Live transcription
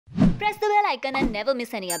Press the bell icon and never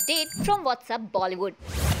miss any update from WhatsApp Bollywood.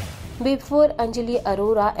 Before Anjali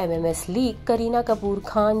Arora MMS leak, Kareena Kapoor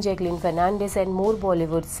Khan, Jacqueline Fernandez and more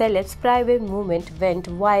Bollywood celebs' private moment went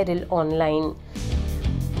viral online.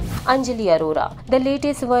 Anjali Arora. The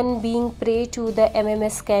latest one being prey to the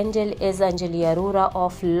MMS scandal is Anjali Arora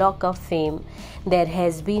of Lockup fame. There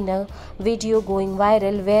has been a video going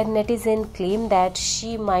viral where netizens claim that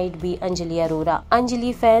she might be Anjali Arora.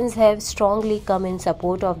 Anjali fans have strongly come in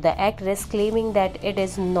support of the actress, claiming that it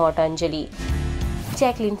is not Anjali.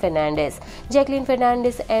 Jacqueline Fernandez. Jacqueline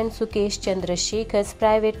Fernandez and Sukesh Chandrasekhar's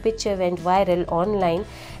private picture went viral online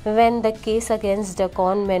when the case against the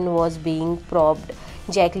conman was being probed.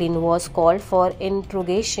 Jacqueline was called for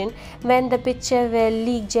interrogation. When the picture were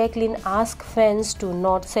leaked, Jacqueline asked fans to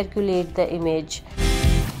not circulate the image.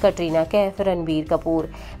 Katrina Kaif, Ranbir Kapoor.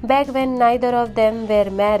 Back when neither of them were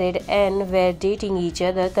married and were dating each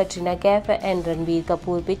other, Katrina Kaif and Ranbir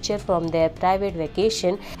Kapoor picture from their private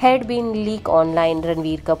vacation had been leaked online.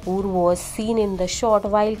 Ranbir Kapoor was seen in the shot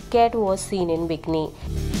while Kat was seen in bikini.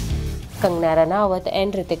 Kangana Ranaut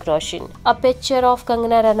and Hrithik Roshan. A picture of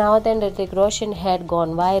Kangana Ranaut and Hrithik Roshan had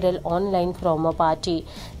gone viral online from a party.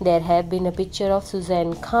 There have been a picture of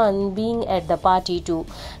Suzanne Khan being at the party too.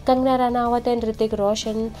 Kangana Ranaut and Hrithik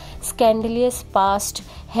Roshan's scandalous past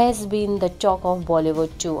has been the talk of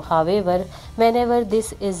Bollywood too. However, whenever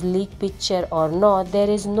this is leaked picture or not,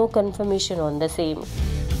 there is no confirmation on the same.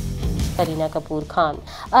 Kareena Kapoor Khan.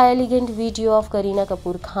 A elegant video of Kareena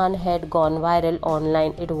Kapoor Khan had gone viral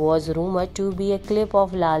online. It was rumored to be a clip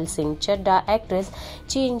of Lal Singh Chaddha actress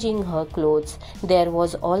changing her clothes. There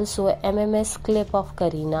was also a MMS clip of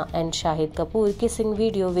Kareena and Shahid Kapoor kissing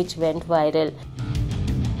video which went viral.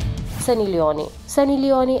 Sunny Leone. Sunny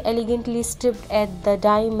Leone elegantly stripped at the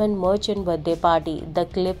Diamond Merchant birthday party. The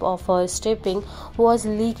clip of her stripping was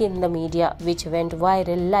leaked in the media, which went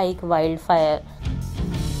viral like wildfire.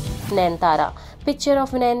 Nayanthara. Picture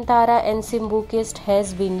of Nayanthara and Simbu kissed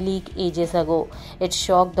has been leaked ages ago. It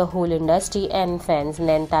shocked the whole industry and fans.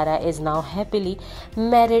 Nayanthara is now happily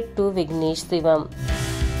married to Vignesh Shivam.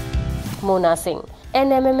 Mona Singh.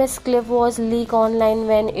 An MMS clip was leaked online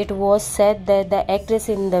when it was said that the actress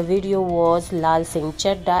in the video was Lal Singh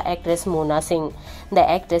Chaddha actress Mona Singh. The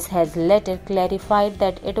actress has later clarified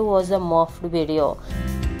that it was a morphed video.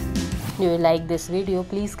 Do you like this video?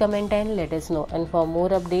 Please comment and let us know. And for more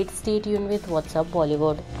updates, stay tuned with What's Up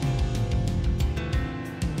Bollywood.